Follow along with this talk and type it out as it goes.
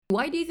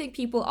Why do you think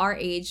people our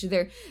age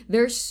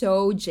they're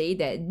so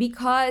jaded?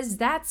 Because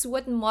that's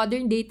what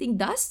modern dating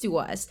does to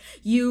us.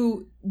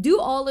 You do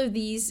all of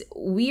these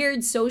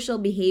weird social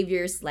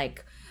behaviors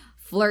like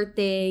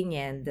flirting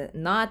and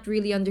not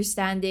really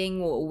understanding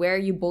where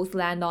you both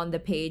land on the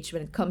page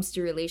when it comes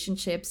to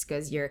relationships,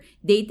 because you're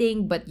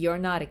dating but you're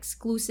not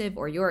exclusive,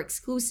 or you're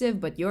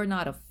exclusive but you're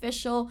not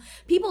official.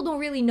 People don't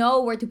really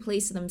know where to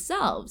place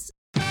themselves.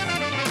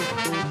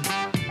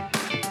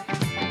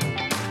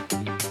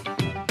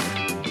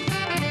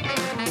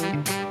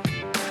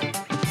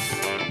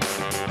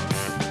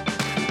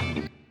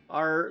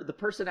 The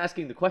person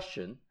asking the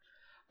question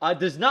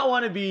does not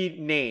want to be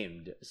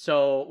named,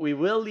 so we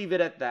will leave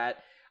it at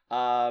that.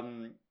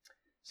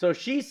 So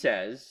she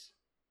says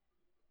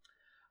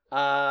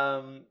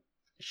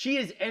she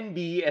is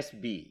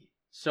NBSB,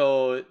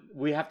 so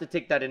we have to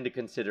take that into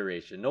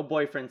consideration. No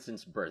boyfriend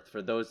since birth,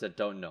 for those that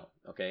don't know.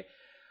 Okay,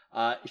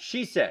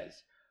 she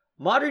says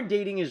modern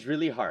dating is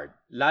really hard,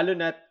 lalo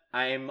na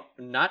I'm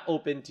not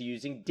open to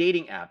using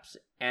dating apps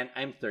and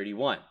I'm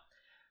 31.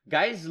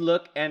 Guys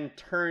look and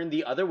turn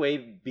the other way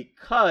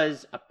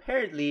because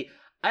apparently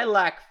I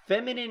lack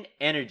feminine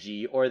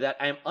energy or that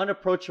I'm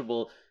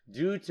unapproachable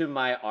due to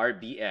my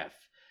RBF.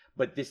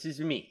 But this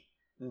is me.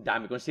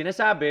 Dami kong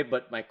sinasabi,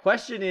 but my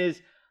question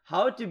is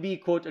how to be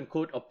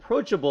quote-unquote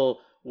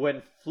approachable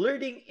when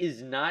flirting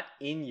is not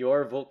in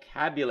your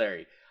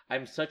vocabulary.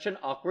 I'm such an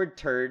awkward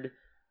turd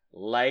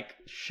like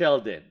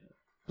Sheldon.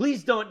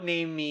 Please don't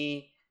name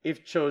me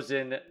if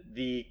chosen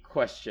the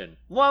question.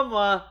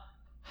 Mama,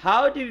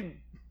 how do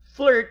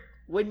flirt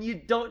when you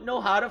don't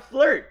know how to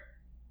flirt?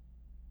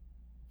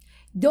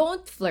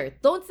 Don't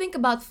flirt. Don't think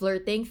about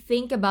flirting.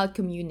 Think about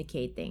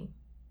communicating.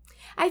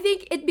 I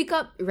think it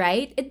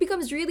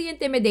becomes really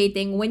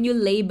intimidating when you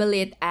label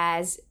it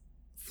as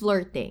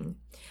flirting.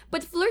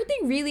 But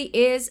flirting really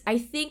is, I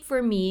think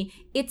for me,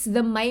 it's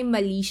the may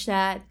mali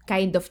siya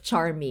kind of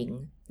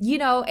charming. You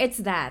know, it's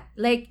that.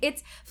 Like,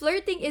 it's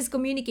flirting is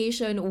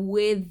communication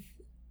with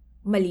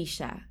mali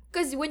siya.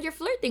 Because when you're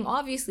flirting,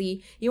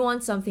 obviously, you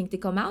want something to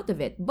come out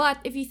of it. But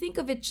if you think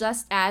of it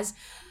just as,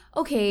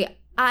 okay,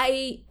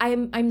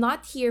 I'm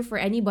not here for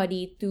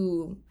anybody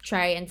to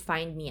try and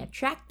find me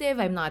attractive.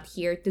 I'm not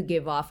here to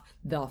give off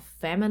the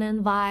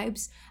feminine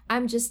vibes.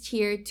 I'm just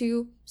here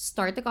to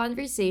start a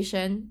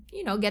conversation,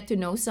 get to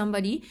know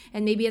somebody,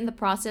 and maybe in the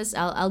process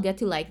I'll get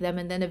to like them,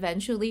 and then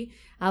eventually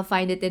I'll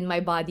find it in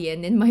my body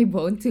and in my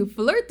bone to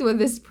flirt with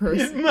this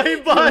person. In my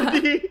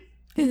body.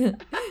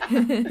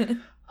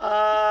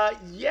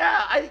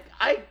 Yeah,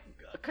 I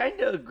kind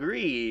of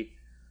agree.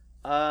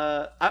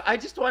 I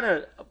just want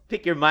to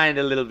pick your mind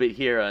a little bit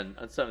here on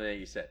something that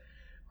you said.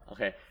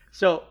 Okay,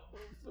 so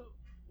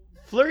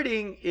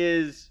flirting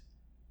is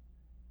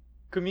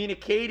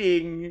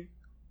communicating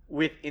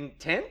with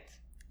intent?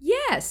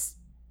 Yes.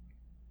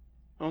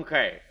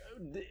 Okay.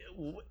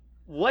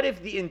 What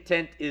if the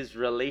intent is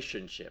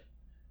relationship?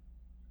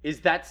 Is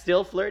that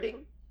still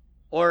flirting?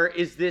 Or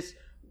is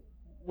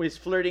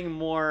flirting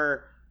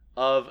more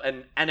of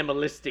an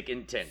animalistic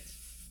intent?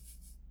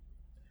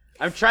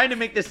 I'm trying to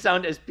make this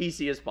sound as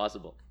PC as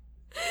possible.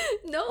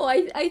 No,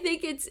 I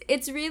think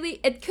it's really,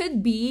 it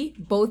could be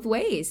both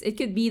ways. It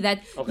could be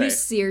that Okay. you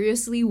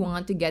seriously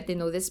want to get to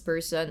know this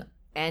person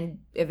and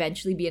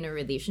eventually be in a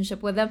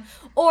relationship with them.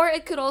 Or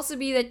it could also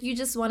be that you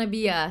just want to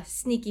be a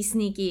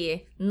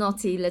sneaky,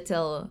 naughty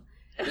little,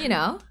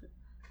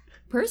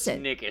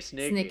 person.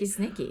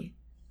 Sneaky.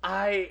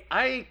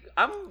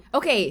 I'm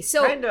Okay,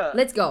 so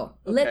let's go.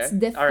 Okay. Let's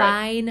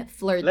define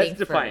flirting Let's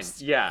define.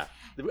 first. Yeah.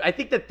 I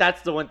think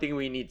that's the one thing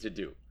we need to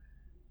do.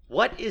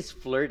 What is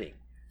flirting?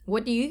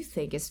 What do you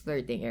think is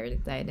flirting,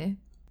 Eric Taide?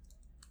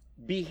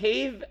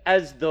 Behave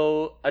as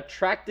though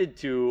attracted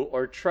to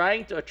or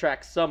trying to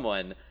attract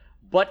someone,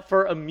 but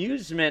for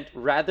amusement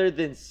rather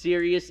than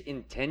serious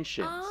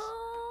intentions.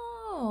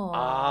 Oh.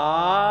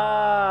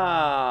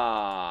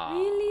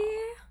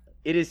 Really?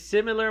 It is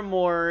similar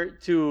more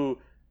to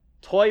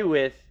toy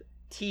with,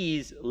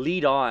 tease,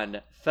 lead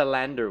on,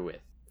 philander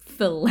with.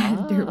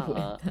 Philander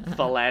with.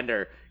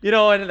 Philander.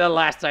 And the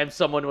last time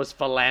someone was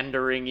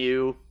philandering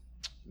you,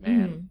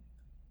 man.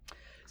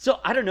 So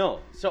I don't know.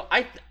 So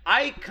I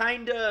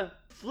kind of,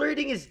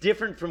 flirting is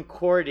different from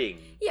courting.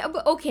 Yeah,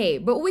 but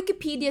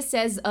Wikipedia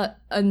says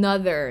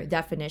another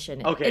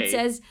definition. Okay. It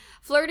says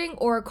flirting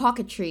or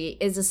coquetry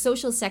is a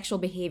social sexual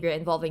behavior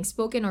involving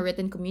spoken or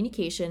written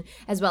communication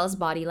as well as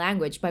body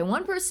language by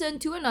one person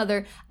to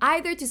another,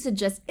 either to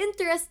suggest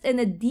interest in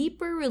a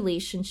deeper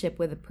relationship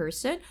with a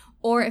person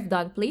or, if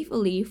done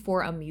playfully,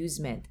 for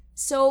amusement.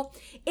 So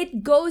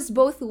it goes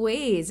both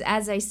ways.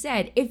 As I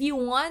said, if you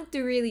want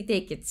to really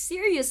take it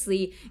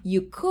seriously,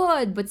 you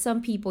could, but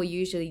some people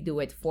usually do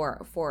it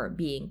for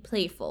being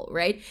playful,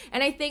 right?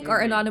 And I think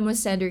our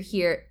anonymous sender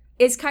here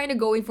is kind of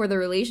going for the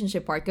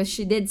relationship part because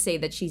she did say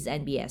that she's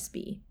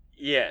NBSB.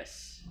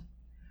 Yes.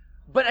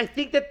 But I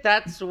think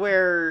that's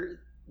where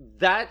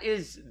that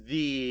is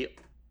the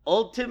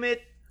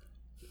ultimate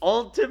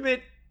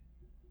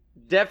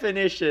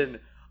definition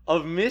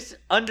of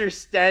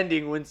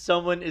misunderstanding when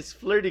someone is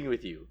flirting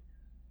with you.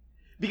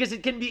 because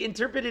it can be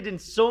interpreted in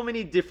so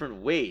many different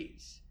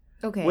ways.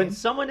 Okay. When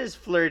someone is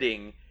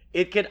flirting,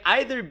 it could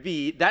either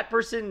be that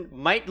person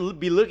might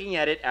be looking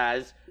at it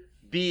as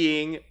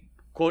being,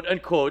 quote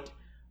unquote,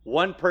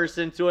 one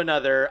person to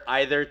another,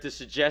 either to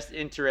suggest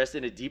interest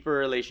in a deeper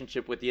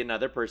relationship with the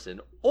another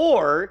person,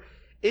 or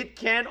it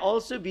can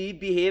also be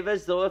behave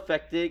as though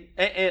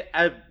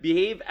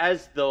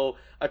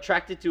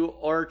attracted to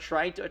or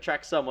trying to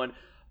attract someone,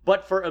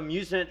 but for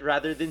amusement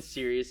rather than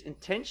serious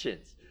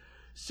intentions.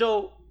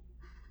 So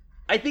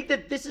I think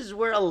that this is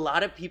where a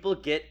lot of people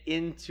get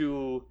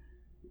into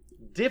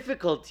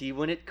difficulty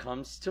when it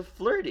comes to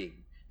flirting,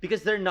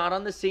 because they're not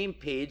on the same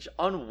page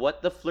on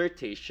what the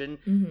flirtation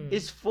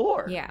is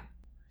for. Yeah.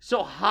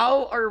 So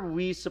how are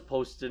we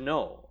supposed to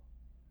know?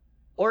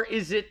 Or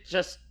is it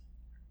just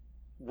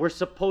we're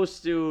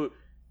supposed to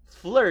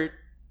flirt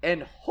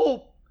and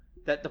hope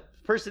that the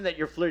person that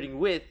you're flirting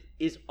with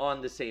is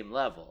on the same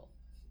level?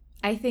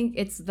 I think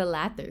it's the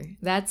latter.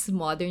 That's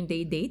modern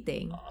day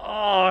dating.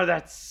 Oh,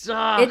 that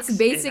sucks. It's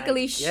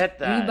basically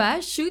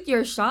shoot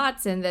your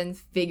shots and then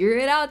figure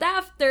it out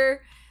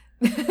after.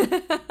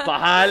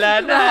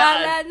 Bahala na.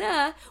 Bahala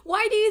na.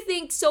 Why do you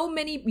think so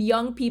many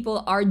young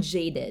people are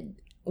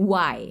jaded?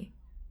 Why?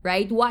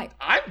 Right? Why?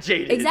 I'm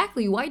jaded.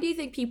 Exactly. Why do you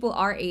think people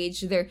our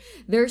age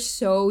they're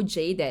so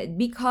jaded?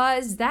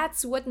 Because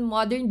that's what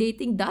modern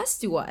dating does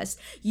to us.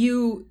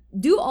 You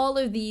do all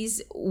of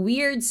these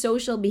weird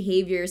social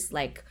behaviors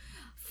like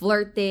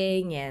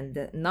flirting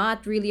and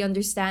not really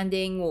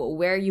understanding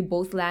where you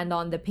both land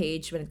on the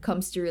page when it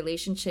comes to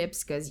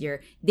relationships, because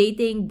you're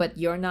dating but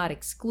you're not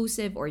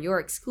exclusive, or you're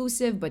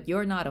exclusive but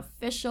you're not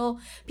official.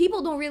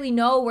 People don't really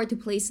know where to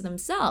place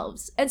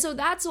themselves. And so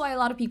that's why a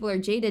lot of people are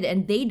jaded,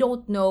 and they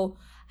don't know,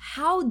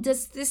 how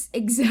does this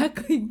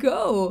exactly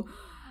go?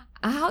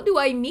 How do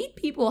I meet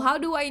people? How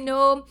do I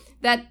know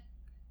that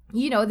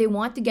they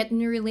want to get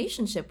in a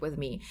relationship with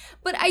me?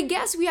 But I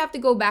guess we have to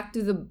go back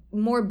to the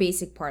more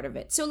basic part of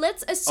it. So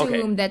let's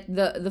assume that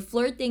the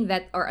flirting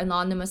that our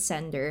anonymous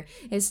sender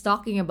is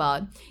talking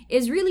about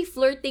is really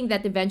flirting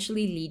that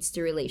eventually leads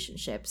to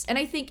relationships. And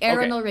I think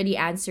Aaron already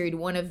answered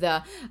one of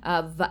the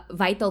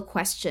vital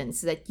questions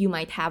that you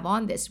might have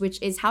on this,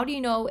 which is, how do you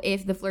know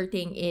if the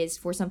flirting is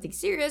for something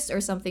serious or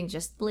something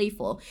just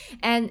playful?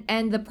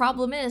 And the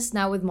problem is,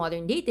 now with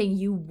modern dating,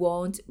 you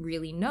won't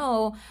really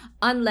know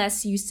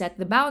unless you set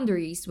the boundaries,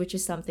 which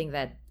is something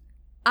that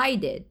I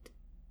did.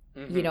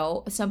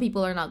 Some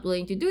people are not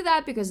willing to do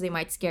that because they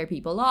might scare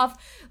people off.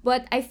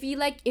 But I feel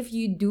like if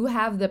you do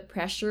have the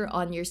pressure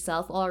on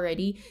yourself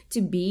already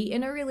to be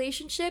in a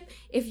relationship,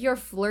 if you're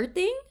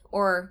flirting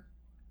or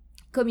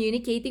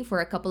communicating for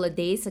a couple of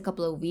days, a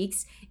couple of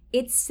weeks,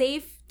 it's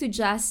safe to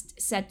just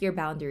set your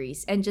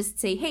boundaries and just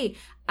say, hey,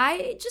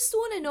 I just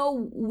want to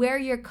know where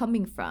you're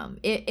coming from.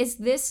 Is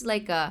this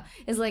like a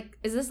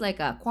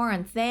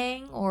quarantine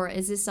thing, or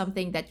is this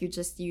something that you're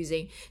just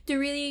using to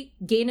really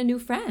gain a new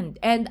friend?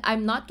 And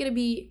I'm not going to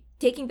be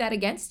taking that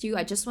against you.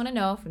 I just want to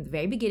know from the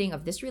very beginning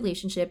of this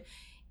relationship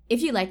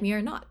if you like me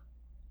or not.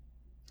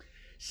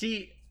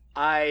 See,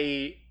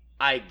 I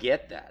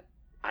get that.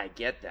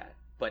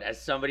 But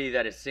as somebody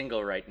that is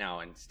single right now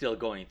and still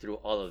going through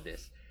all of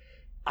this,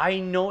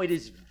 I know it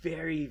is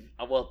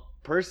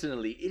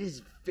personally, it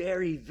is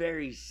very,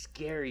 very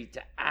scary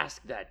to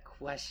ask that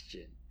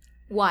question.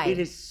 Why? It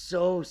is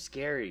so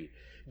scary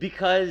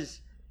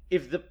because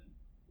if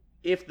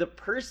the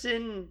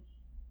person,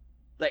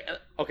 like,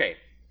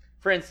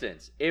 for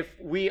instance, if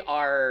we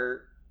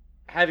are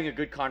having a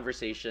good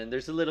conversation,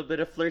 there's a little bit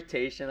of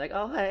flirtation, like,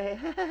 oh, hey,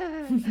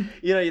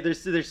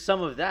 there's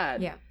some of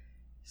that. Yeah.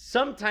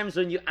 Sometimes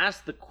when you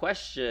ask the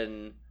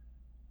question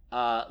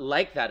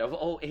like that of,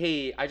 oh,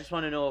 hey, I just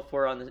want to know if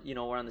we're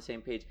on the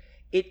same page,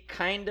 it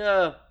kind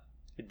of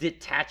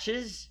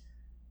detaches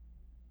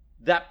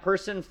that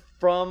person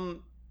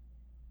from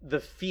the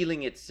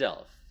feeling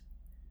itself.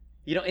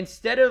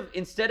 Instead of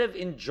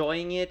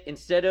enjoying it,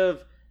 instead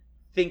of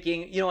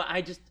thinking,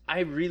 I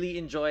really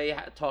enjoy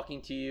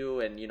talking to you,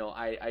 and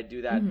I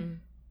do that.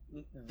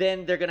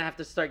 Then they're gonna have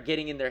to start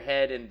getting in their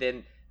head, and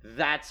then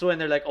that's when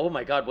they're like, oh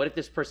my god, what if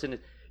this person is,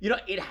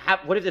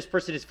 what if this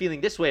person is feeling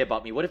this way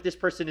about me? What if this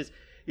person is,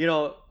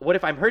 what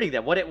if I'm hurting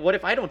them? What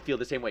if I don't feel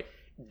the same way?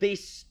 They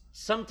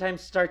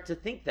sometimes start to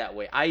think that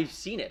way. I've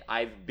seen it.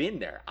 I've been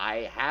there.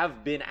 I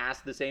have been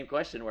asked the same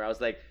question where I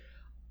was like,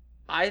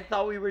 I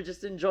thought we were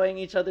just enjoying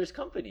each other's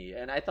company,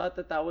 and I thought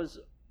that was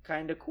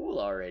kind of cool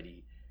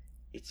already.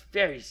 It's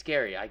very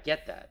scary. I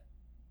get that.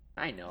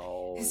 I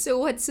know. So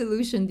what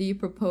solution do you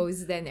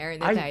propose then,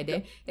 Aaron and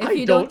Taide, if I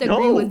you don't agree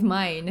know. with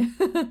mine?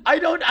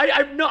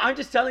 I'm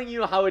just telling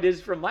you how it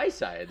is from my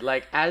side,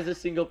 like as a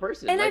single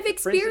person. And like, I've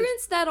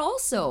experienced that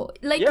also.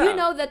 Like,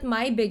 that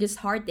my biggest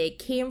heartache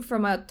came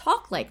from a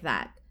talk like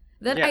that.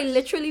 That I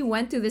literally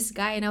went to this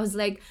guy and I was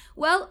like,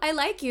 well, I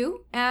like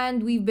you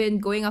and we've been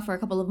going out for a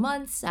couple of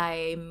months.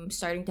 I'm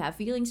starting to have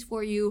feelings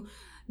for you.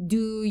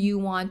 Do you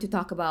want to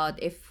talk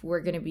about if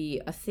we're going to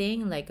be a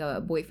thing, like a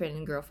boyfriend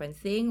and girlfriend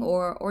thing,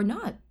 or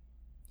not?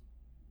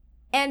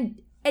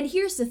 And And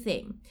here's the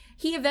thing.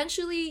 He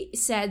eventually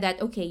said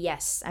that, okay,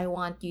 yes, I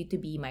want you to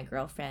be my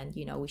girlfriend.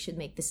 You know, we should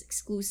make this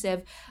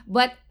exclusive.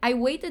 But I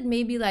waited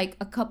maybe like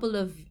a couple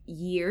of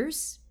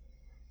years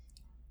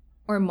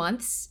or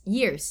months,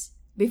 years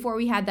before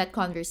we had that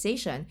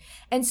conversation.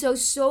 And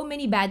so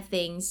many bad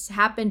things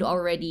happened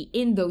already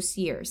in those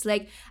years.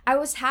 Like I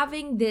was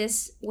having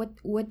this,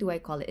 what do I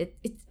call it?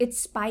 It's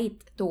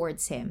spite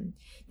towards him.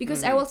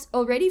 Because I was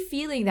already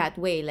feeling that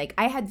way. Like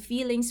I had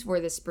feelings for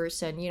this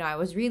person. You know, I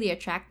was really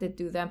attracted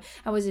to them.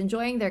 I was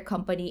enjoying their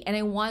company and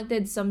I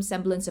wanted some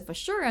semblance of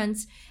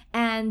assurance.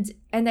 And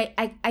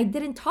I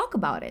didn't talk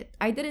about it.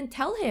 I didn't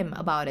tell him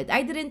about it.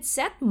 I didn't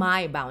set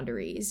my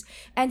boundaries.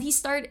 And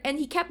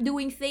he kept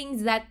doing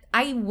things that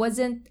I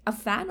wasn't a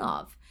fan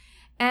of.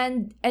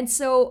 And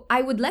so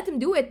I would let him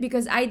do it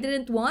because I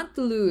didn't want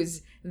to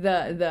lose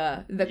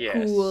the Yes,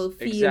 cool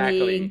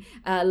feeling,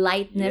 exactly.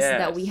 lightness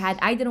that we Yes. had.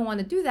 I didn't want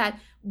to do that.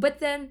 But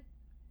then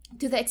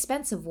to the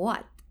expense of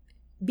what?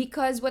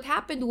 Because what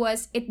happened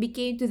was it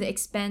became to the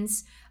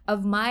expense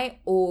of my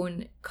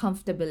own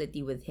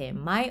comfortability with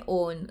him, my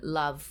own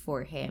love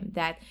for him.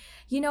 That,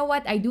 you know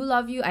what, I do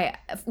love you.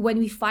 When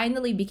we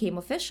finally became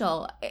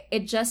official,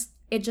 it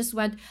just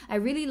went, I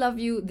really love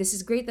you. This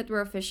is great that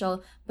we're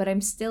official, but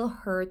I'm still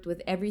hurt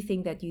with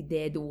everything that you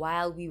did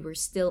while we were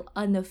still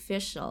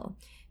unofficial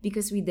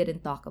because we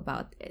didn't talk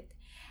about it.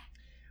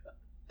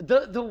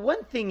 The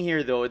one thing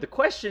here, though, the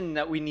question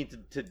that we need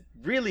to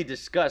really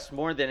discuss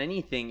more than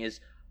anything is,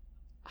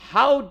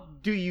 how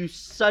do you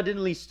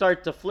suddenly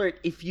start to flirt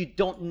if you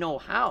don't know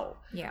how?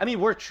 Yeah. I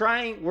mean, we're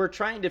trying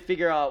to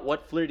figure out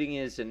what flirting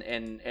is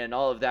and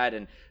all of that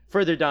and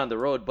further down the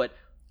road, but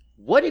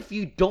what if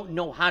you don't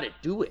know how to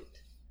do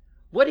it?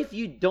 What if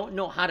you don't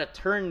know how to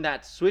turn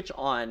that switch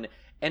on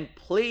and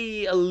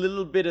play a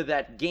little bit of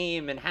that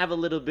game and have a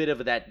little bit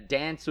of that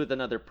dance with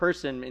another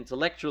person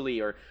intellectually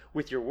or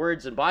with your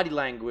words and body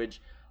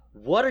language?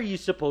 What are you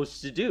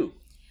supposed to do?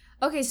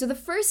 Okay, so the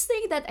first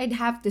thing that I'd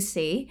have to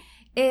say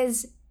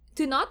is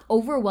to not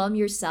overwhelm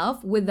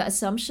yourself with the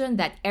assumption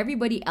that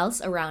everybody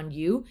else around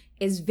you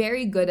is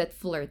very good at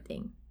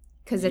flirting.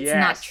 Because it's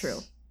not Yes. true.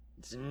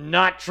 It's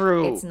not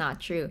true. It's not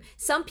true.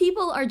 Some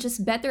people are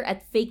just better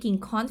at faking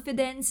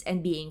confidence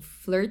and being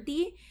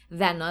flirty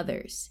than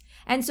others.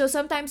 And so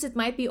sometimes it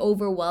might be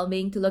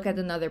overwhelming to look at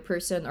another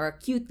person or a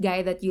cute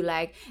guy that you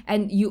like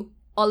and you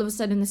all of a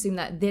sudden assume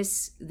that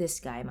this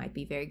guy might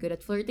be very good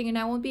at flirting and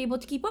I won't be able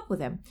to keep up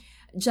with him.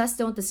 Just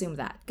don't assume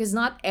that because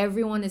not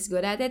everyone is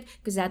good at it,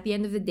 because at the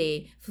end of the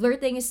day,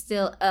 flirting is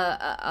still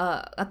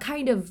a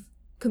kind of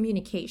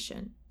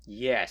communication.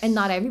 Yes. And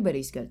not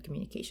everybody's good at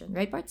communication,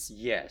 right, Parts?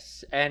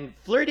 Yes. And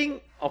flirting,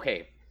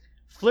 okay.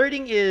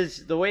 Flirting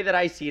is, the way that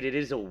I see it, it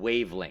is a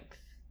wavelength.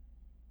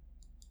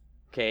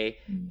 Okay?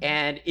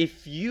 And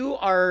if you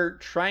are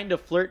trying to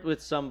flirt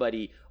with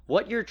somebody,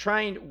 what you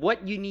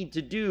need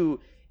to do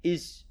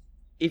is,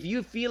 if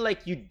you feel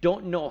like you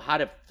don't know how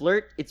to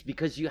flirt, it's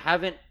because you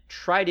haven't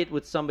tried it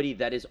with somebody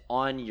that is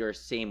on your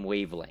same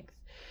wavelength.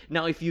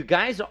 Now, if you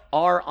guys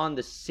are on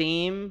the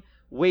same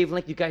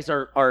wavelength, you guys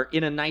are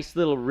in a nice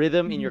little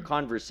rhythm in your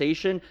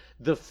conversation,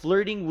 the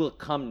flirting will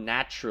come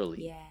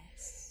naturally.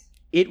 Yes.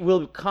 It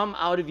will come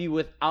out of you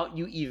without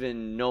you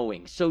even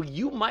knowing. So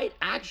you might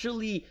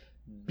actually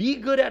be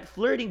good at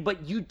flirting,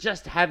 but you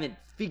just haven't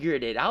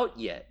figured it out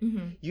yet.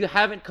 You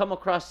haven't come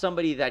across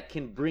somebody that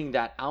can bring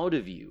that out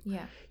of you.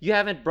 Yeah. You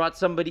haven't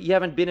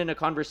been in a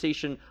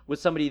conversation with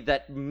somebody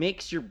that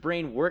makes your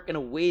brain work in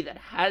a way that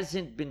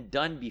hasn't been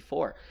done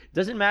before.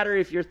 Doesn't matter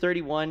if you're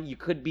 31, you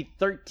could be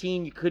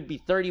 13, you could be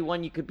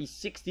 31, you could be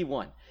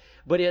 61.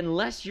 But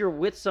unless you're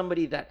with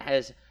somebody that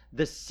has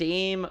the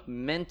same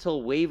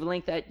mental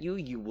wavelength at you,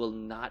 you will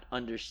not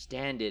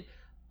understand it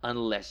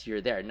unless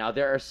you're there. Now,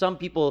 there are some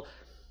people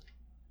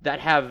that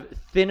have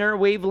thinner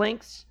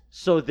wavelengths,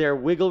 so their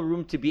wiggle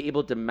room to be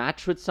able to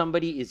match with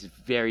somebody is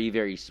very,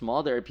 very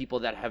small. There are people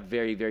that have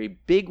very, very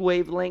big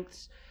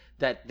wavelengths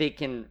that they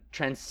can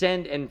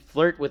transcend and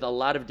flirt with a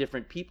lot of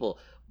different people.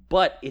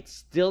 But it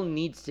still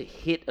needs to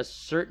hit a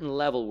certain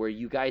level where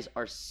you guys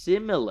are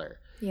similar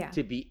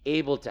to be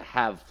able to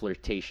have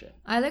flirtation.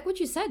 I like what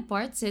you said,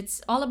 Parts.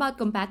 It's all about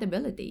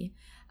compatibility.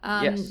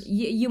 Yes.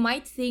 You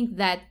might think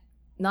that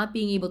not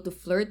being able to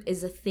flirt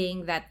is a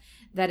thing that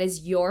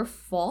is your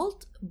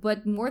fault,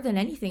 but more than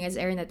anything, as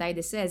Erin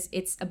Atayde says,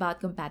 it's about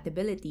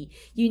compatibility.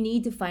 You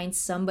need to find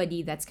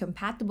somebody that's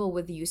compatible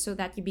with you so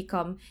that you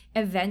become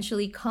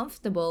eventually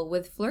comfortable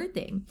with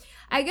flirting.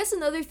 I guess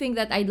another thing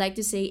that I'd like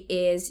to say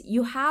is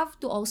you have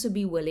to also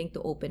be willing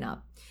to open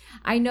up.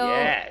 I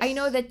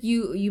know that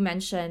you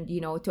mentioned,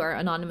 to our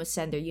anonymous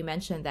sender, you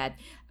mentioned that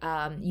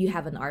you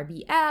have an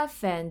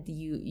RBF and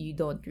you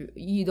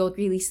don't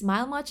really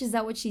smile much. Is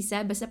that what she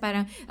said? Basta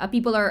parang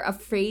people are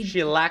afraid.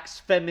 She lacks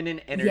feminine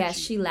energy. Yes,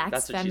 she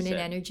lacks feminine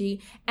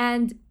energy.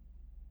 And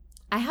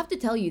I have to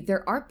tell you,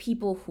 there are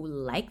people who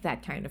like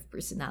that kind of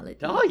personality.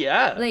 Oh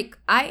yeah. Like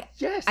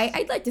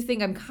I'd like to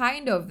think I'm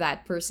kind of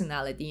that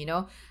personality,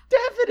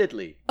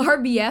 Definitely.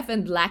 RBF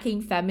and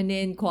lacking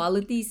feminine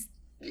qualities.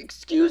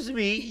 excuse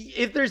me,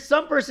 if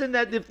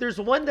there's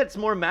one that's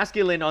more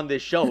masculine on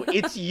this show,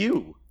 it's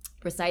you.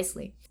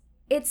 Precisely.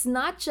 It's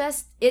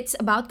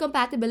about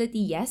compatibility,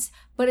 yes,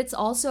 but it's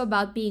also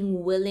about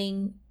being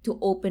willing to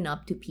open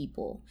up to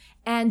people.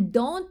 And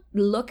don't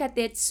look at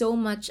it so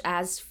much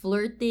as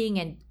flirting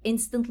and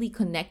instantly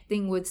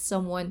connecting with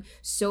someone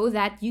so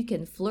that you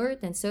can flirt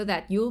and so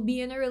that you'll be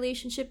in a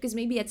relationship, because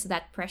maybe it's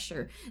that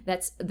pressure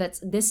that's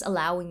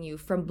disallowing you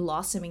from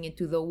blossoming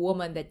into the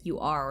woman that you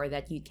are or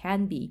that you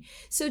can be.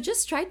 So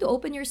just try to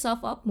open yourself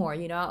up more,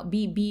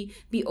 be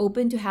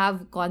open to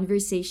have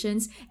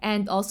conversations,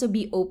 and also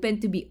be open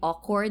to be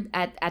awkward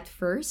at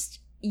first.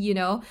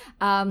 A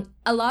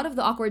lot of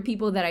the awkward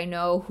people that I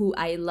know who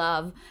I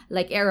love,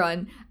 like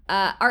Aaron,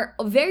 are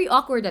very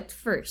awkward at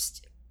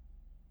first.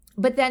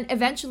 But then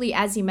eventually,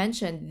 as you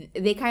mentioned,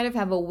 they kind of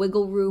have a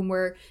wiggle room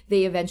where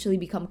they eventually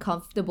become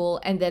comfortable,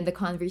 and then the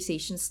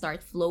conversations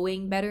start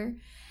flowing better.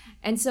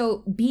 And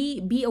so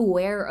be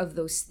aware of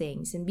those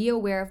things, and be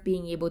aware of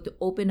being able to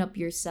open up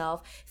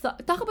yourself.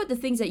 Talk about the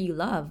things that you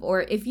love,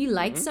 or if you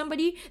like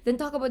somebody, then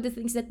talk about the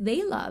things that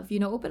they love.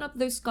 Open up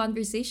those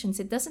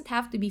conversations. It doesn't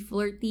have to be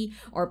flirty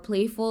or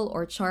playful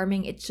or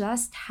charming. It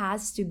just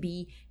has to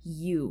be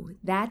you.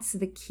 That's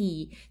the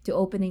key to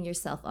opening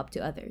yourself up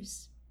to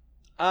others.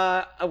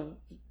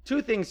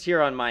 Two things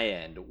here on my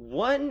end.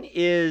 One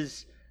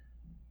is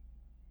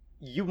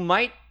you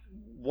might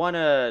want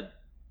to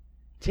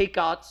take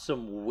out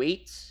some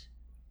weight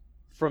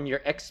from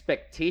your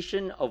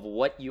expectation of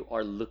what you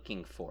are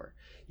looking for.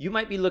 You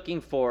might be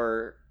talking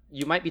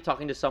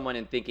to someone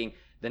and thinking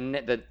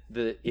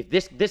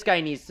if this guy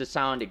needs to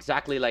sound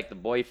exactly like the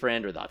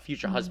boyfriend or the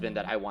future husband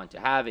that I want to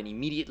have, and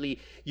immediately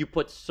you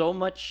put so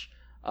much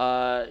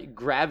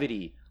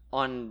gravity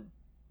on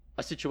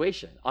a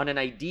situation, on an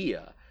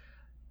idea.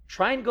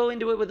 Try and go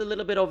into it with a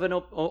little bit of an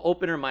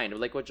opener mind,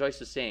 like what Joyce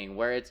was saying,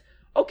 where it's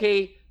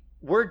okay,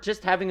 we're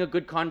just having a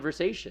good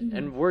conversation,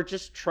 and I'm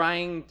just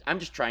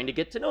trying to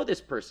get to know this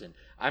person.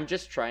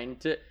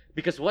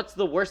 Because what's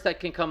the worst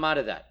that can come out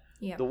of that?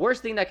 Yeah. The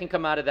worst thing that can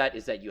come out of that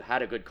is that you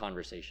had a good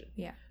conversation.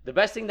 Yeah. The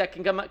best thing that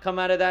can come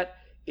out of that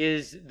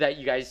is that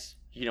you guys,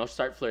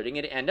 start flirting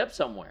and end up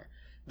somewhere.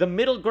 The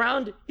middle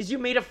ground is you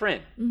made a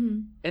friend,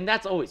 and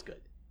that's always good.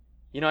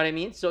 You know what I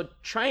mean? So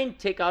try and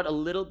take out a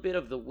little bit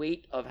of the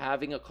weight of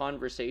having a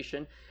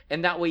conversation,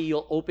 and that way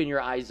you'll open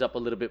your eyes up a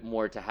little bit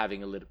more to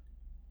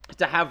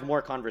have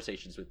more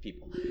conversations with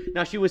people.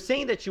 Now, she was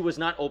saying that she was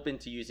not open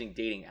to using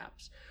dating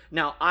apps.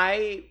 Now,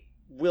 I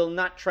will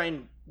not try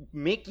and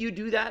make you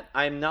do that.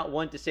 I'm not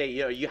one to say,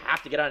 you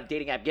have to get on a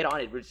dating app, get on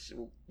it, which,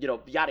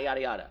 yada,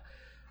 yada, yada.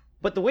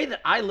 But the way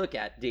that I look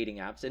at dating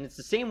apps, and it's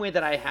the same way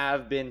that I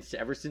have been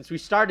ever since we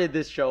started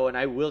this show, and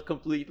I will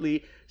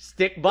completely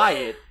stick by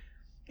it,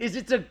 is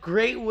it's a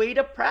great way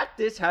to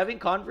practice having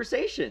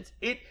conversations.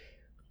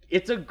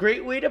 It's a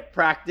great way to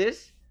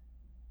practice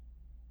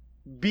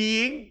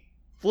being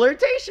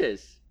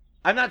flirtatious.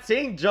 I'm not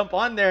saying jump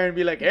on there and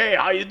be like, hey,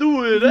 how you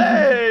doing?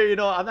 Hey,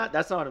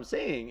 that's not what I'm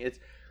saying. It's,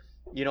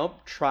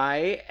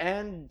 try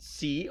and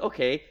see,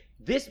 okay,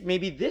 this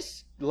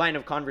line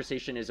of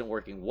conversation isn't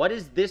working. What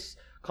is this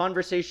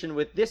conversation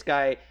with this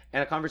guy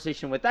and a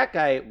conversation with that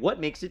guy? What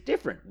makes it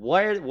different?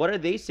 What are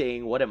they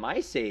saying? What am I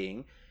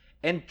saying?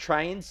 And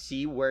try and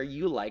see where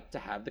you like to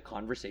have the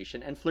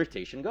conversation and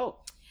flirtation go.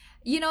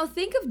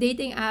 Think of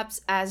dating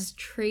apps as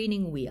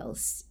training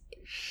wheels,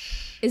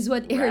 is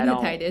what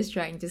Eruditide is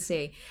trying to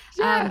say.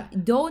 Yeah.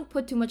 Don't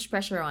put too much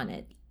pressure on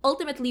it.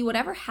 Ultimately,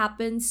 whatever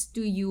happens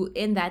to you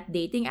in that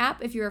dating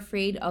app, if you're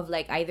afraid of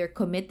either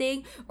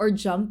committing or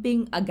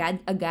jumping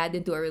agad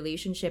into a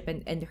relationship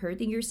and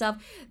hurting yourself,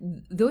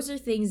 those are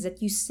things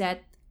that you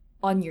set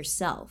on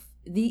yourself.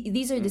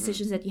 These are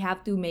decisions that you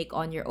have to make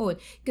on your own.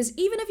 Because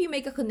even if you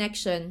make a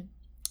connection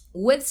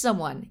with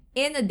someone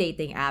in a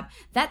dating app,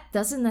 that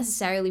doesn't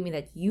necessarily mean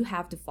that you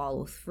have to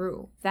follow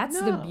through. That's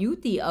the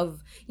beauty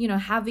of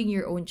having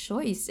your own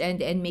choice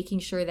and making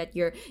sure that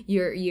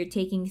you're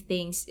taking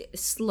things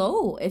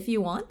slow if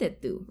you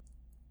wanted to.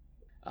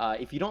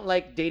 If you don't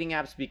like dating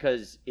apps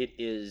because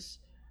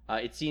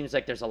it seems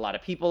like there's a lot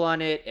of people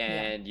on it,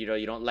 and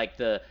you don't like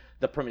the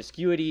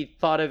promiscuity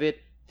thought of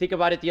it, think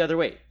about it the other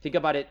way. Think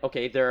about it,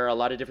 okay, there are a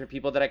lot of different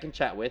people that I can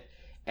chat with,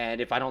 and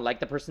if I don't like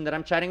the person that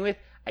I'm chatting with,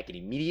 I can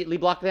immediately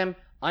block them,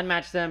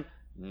 unmatch them,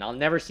 and I'll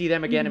never see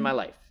them again in my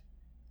life.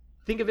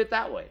 Think of it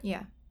that way.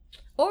 Yeah.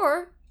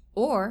 Or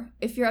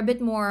if you're a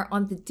bit more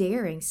on the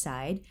daring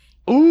side,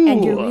 Ooh.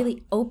 and you're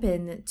really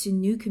open to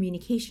new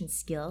communication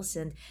skills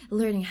and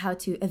learning how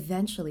to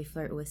eventually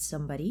flirt with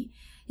somebody,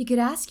 you could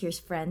ask your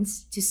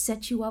friends to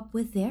set you up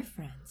with their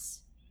friends.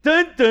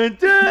 Dun, dun,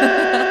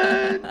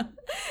 dun!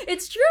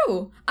 It's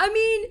true. I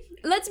mean,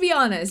 let's be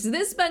honest.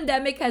 This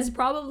pandemic has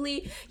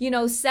probably,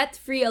 set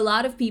free a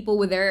lot of people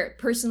with their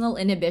personal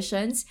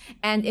inhibitions.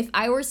 And if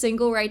I were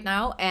single right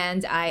now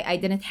and I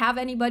didn't have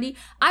anybody,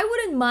 I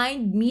wouldn't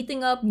mind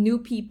meeting up new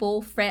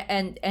people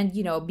and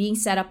being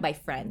set up by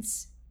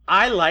friends.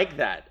 I like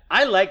that.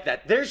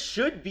 There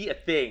should be a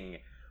thing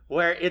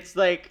where it's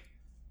like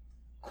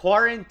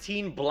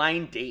quarantine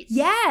blind dates.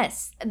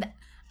 Yes.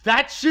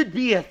 That should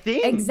be a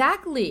thing.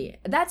 Exactly.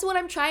 That's what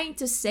I'm trying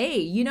to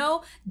say.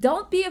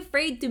 Don't be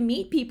afraid to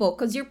meet people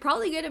because you're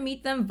probably going to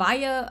meet them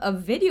via a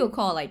video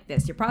call like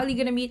this. You're probably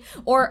going to meet,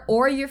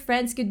 or your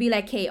friends could be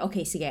like, hey,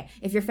 okay, sige.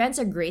 If your friends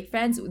are great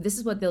friends, this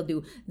is what they'll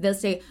do. They'll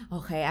say,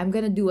 okay, I'm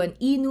going to do an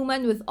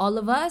inuman with all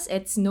of us.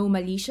 It's no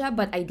malisha,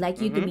 but I'd like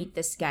you to meet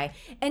this guy.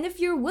 And if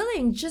you're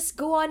willing, just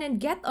go on and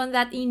get on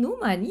that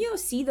inuman.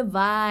 See the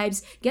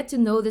vibes, get to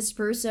know this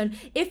person.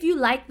 If you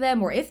like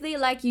them or if they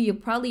like you, you'll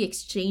probably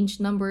exchange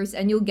numbers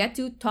and you'll get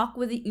to talk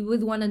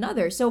with one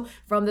another. So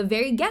from the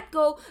very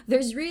get-go,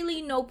 there's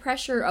really no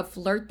pressure of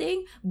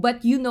flirting,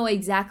 but you know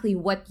exactly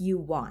what you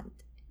want.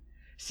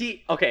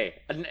 See,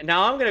 okay,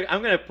 now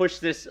I'm gonna push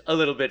this a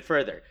little bit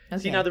further.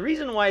 Okay. See, now the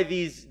reason why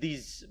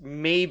these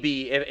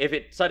maybe, if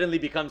it suddenly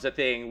becomes a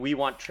thing, we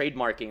want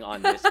trademarking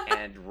on this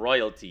and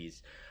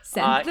royalties.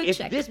 Send the if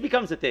check. this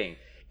becomes a thing,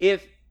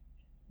 if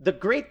the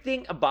great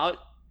thing about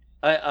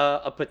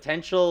a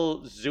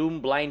potential Zoom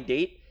blind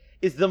date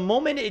is the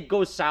moment it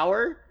goes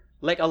sour,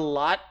 like a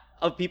lot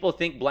of people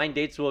think blind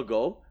dates will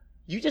go,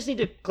 you just need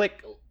to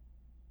click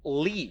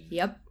leave.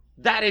 Yep.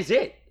 That is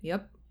it.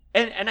 Yep.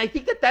 And I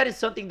think that is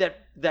something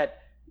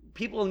that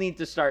people need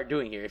to start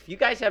doing here. If you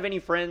guys have any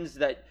friends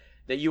that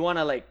you want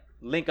to like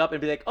link up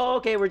and be like, oh,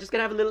 okay, we're just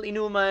gonna have a little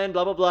inuman,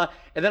 blah blah blah,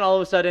 and then all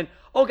of a sudden,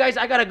 oh guys,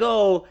 I gotta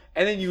go,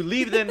 and then you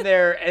leave them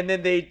there, and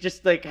then they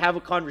just like have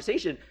a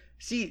conversation.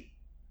 See,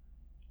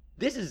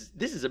 this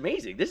is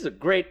amazing. This is a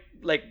great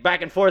like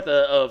back and forth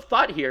of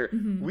thought here.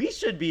 Mm-hmm. We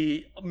should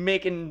be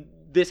making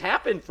this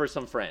happen for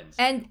some friends,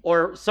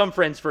 or some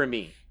friends for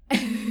me.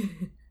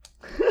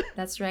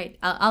 That's right.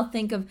 I'll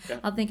think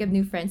of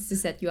new friends to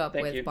set you up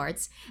Thank with, you.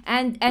 Parts.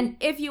 And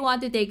if you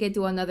want to take it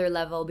to another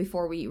level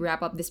before we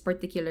wrap up this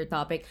particular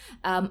topic,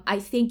 I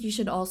think you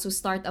should also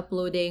start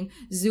uploading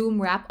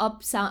Zoom wrap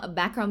up sound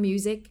background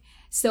music.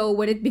 So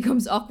when it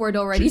becomes awkward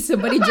already,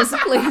 somebody just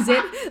plays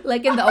it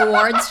like in the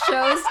awards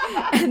shows,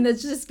 and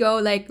let's just go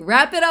like,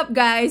 wrap it up,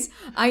 guys.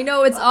 I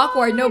know it's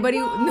awkward.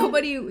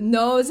 Nobody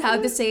knows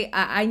how to say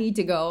I need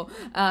to go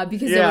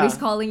because somebody's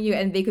calling you,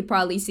 and they could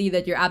probably see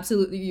that you're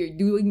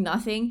doing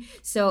nothing.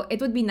 So it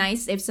would be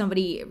nice if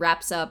somebody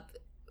wraps up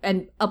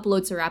and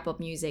uploads a wrap up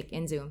music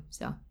in Zoom.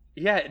 So.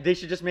 Yeah, they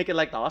should just make it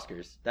like the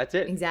Oscars. That's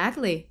it.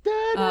 Exactly.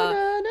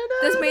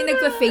 Tapos may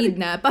nagpa-fade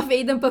na.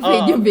 Pa-fade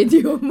yung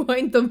video mo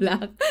into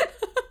black.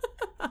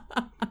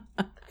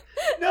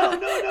 No.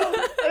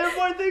 I have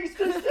more things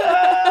to say.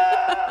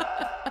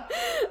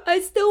 I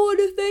still want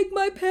to thank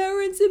my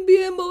parents and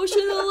be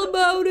emotional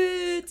about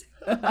it.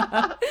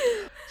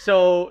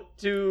 So,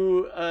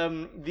 to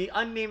the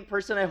unnamed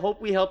person, I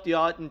hope we helped you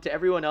out, and to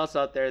everyone else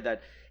out there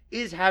that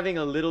is having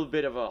a little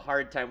bit of a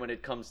hard time when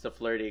it comes to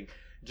flirting,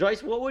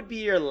 Joyce, what would be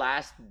your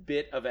last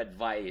bit of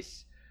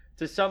advice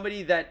to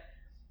somebody that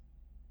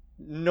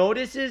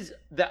notices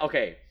that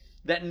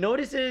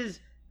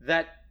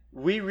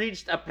we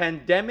reached a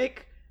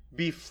pandemic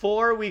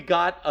before we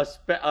got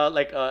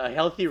a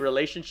healthy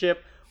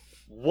relationship?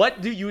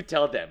 What do you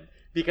tell them?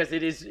 Because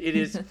it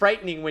is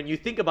frightening when you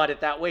think about it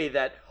that way,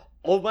 that,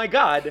 oh my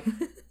God,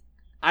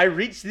 I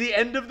reached the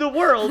end of the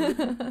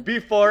world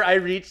before I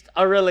reached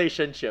a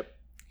relationship.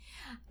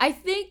 I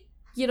think,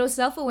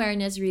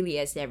 self-awareness really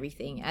is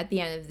everything at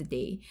the end of the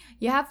day.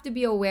 You have to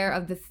be aware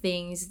of the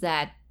things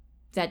that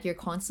you're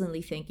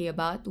constantly thinking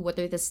about. What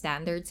are the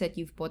standards that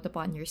you've put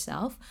upon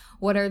yourself?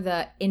 What are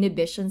the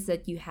inhibitions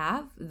that you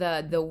have?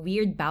 The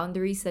weird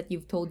boundaries that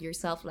you've told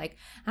yourself, like,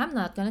 I'm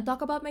not gonna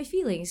talk about my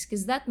feelings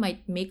because that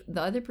might make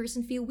the other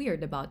person feel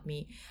weird about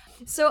me.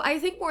 So I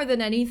think more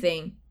than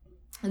anything,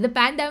 the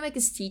pandemic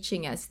is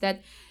teaching us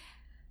that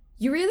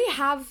you really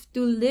have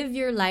to live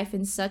your life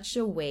in such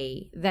a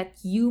way that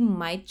you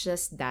might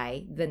just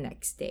die the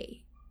next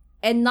day.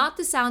 And not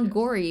to sound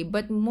gory,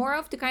 but more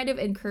of to kind of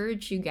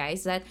encourage you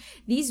guys that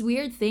these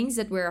weird things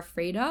that we're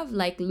afraid of,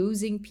 like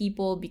losing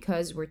people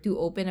because we're too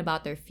open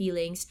about our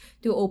feelings,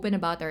 too open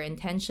about our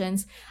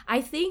intentions,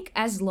 I think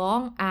as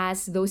long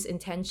as those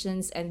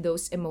intentions and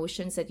those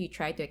emotions that you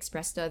try to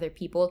express to other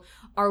people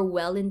are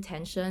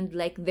well-intentioned,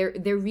 like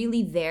they're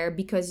really there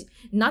because,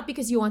 not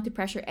because you want to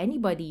pressure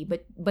anybody,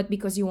 but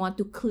because you want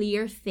to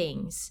clear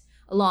things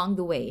along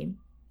the way,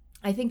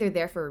 I think they're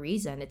there for a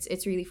reason.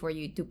 It's really for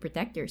you to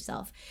protect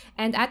yourself.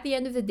 And at the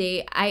end of the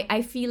day,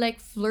 I feel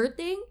like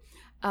flirting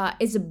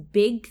is a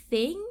big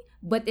thing,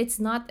 but it's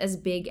not as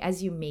big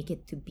as you make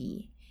it to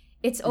be.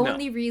 It's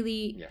only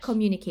really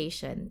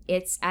communication.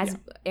 It's, as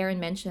Aaron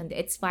mentioned,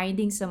 it's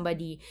finding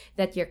somebody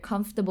that you're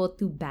comfortable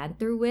to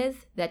banter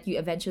with, that you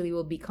eventually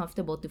will be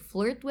comfortable to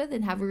flirt with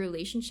and have a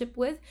relationship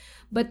with.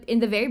 But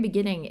in the very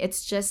beginning,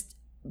 it's just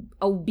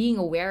being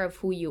aware of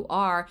who you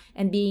are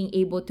and being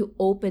able to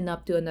open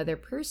up to another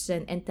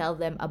person and tell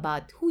them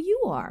about who you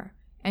are,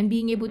 and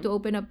being able to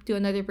open up to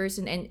another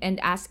person and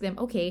ask them,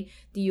 okay,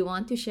 do you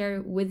want to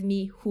share with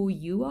me who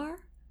you are?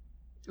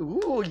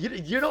 Ooh,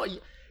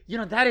 you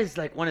know that is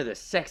like one of the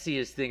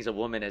sexiest things a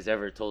woman has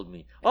ever told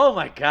me. Oh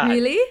my God.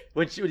 Really?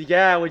 When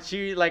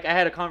she like, I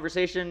had a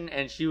conversation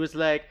and she was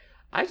like,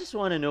 I just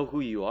want to know who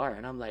you are.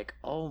 And I'm like,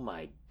 oh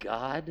my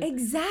God.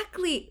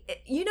 Exactly.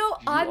 You know,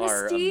 You are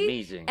honesty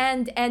amazing.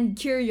 and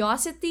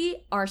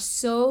curiosity are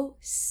so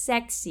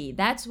sexy.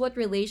 That's what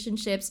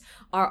relationships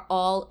are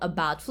all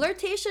about.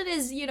 Flirtation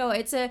is, you know,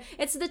 it's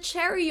the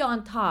cherry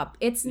on top.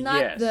 It's not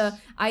Yes. the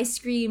ice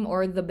cream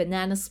or the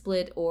banana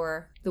split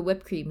or the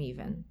whipped cream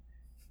even.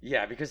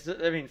 Yeah, because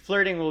I mean,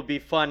 flirting will be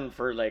fun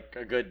for like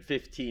a good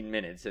 15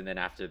 minutes, and then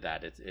after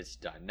that, it's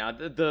done. Now,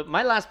 the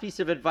my last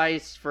piece of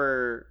advice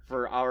for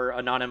our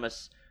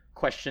anonymous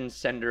question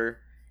sender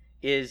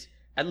is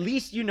at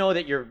least you know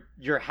that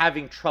you're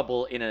having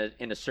trouble in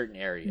a certain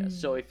area.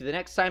 So if the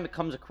next time it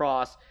comes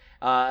across,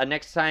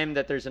 next time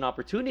that there's an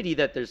opportunity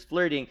that there's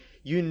flirting,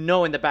 you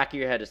know in the back of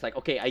your head, it's like,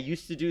 okay, I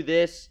used to do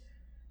this.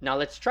 Now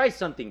let's try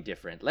something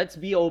different. Let's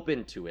be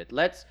open to it.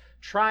 Let's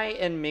try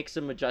and make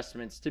some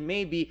adjustments to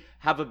maybe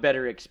have a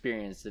better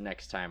experience the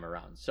next time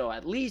around. So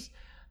at least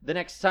the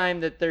next time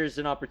that there's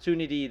an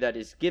opportunity that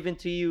is given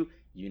to you,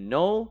 you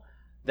know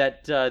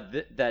that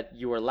that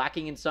you are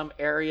lacking in some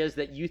areas,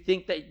 that you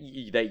think that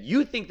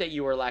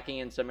you are lacking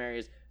in some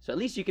areas. So at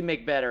least you can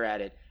make better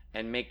at it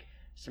and make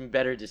some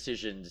better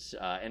decisions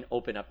and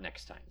open up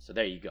next time. So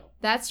there you go.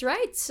 That's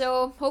right.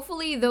 So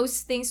hopefully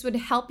those things would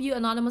help you,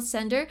 anonymous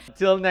sender.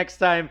 Until next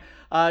time,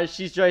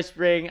 she's Joy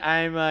Spring.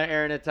 I'm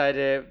Aaron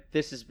Atayde.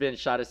 This has been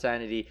Shot of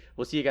Sanity.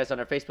 We'll see you guys on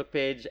our Facebook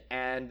page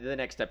and the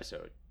next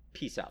episode.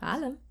 Peace out.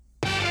 Alam.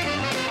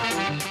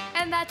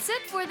 And that's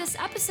it for this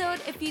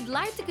episode. If you'd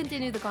like to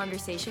continue the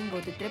conversation, go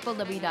to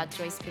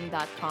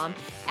www.joyspring.com.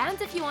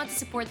 And if you want to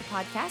support the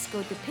podcast,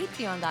 go to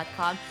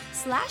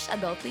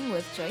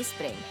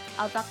patreon.com/adultingwithjoyspring.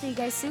 I'll talk to you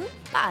guys soon.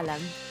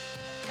 Paalam.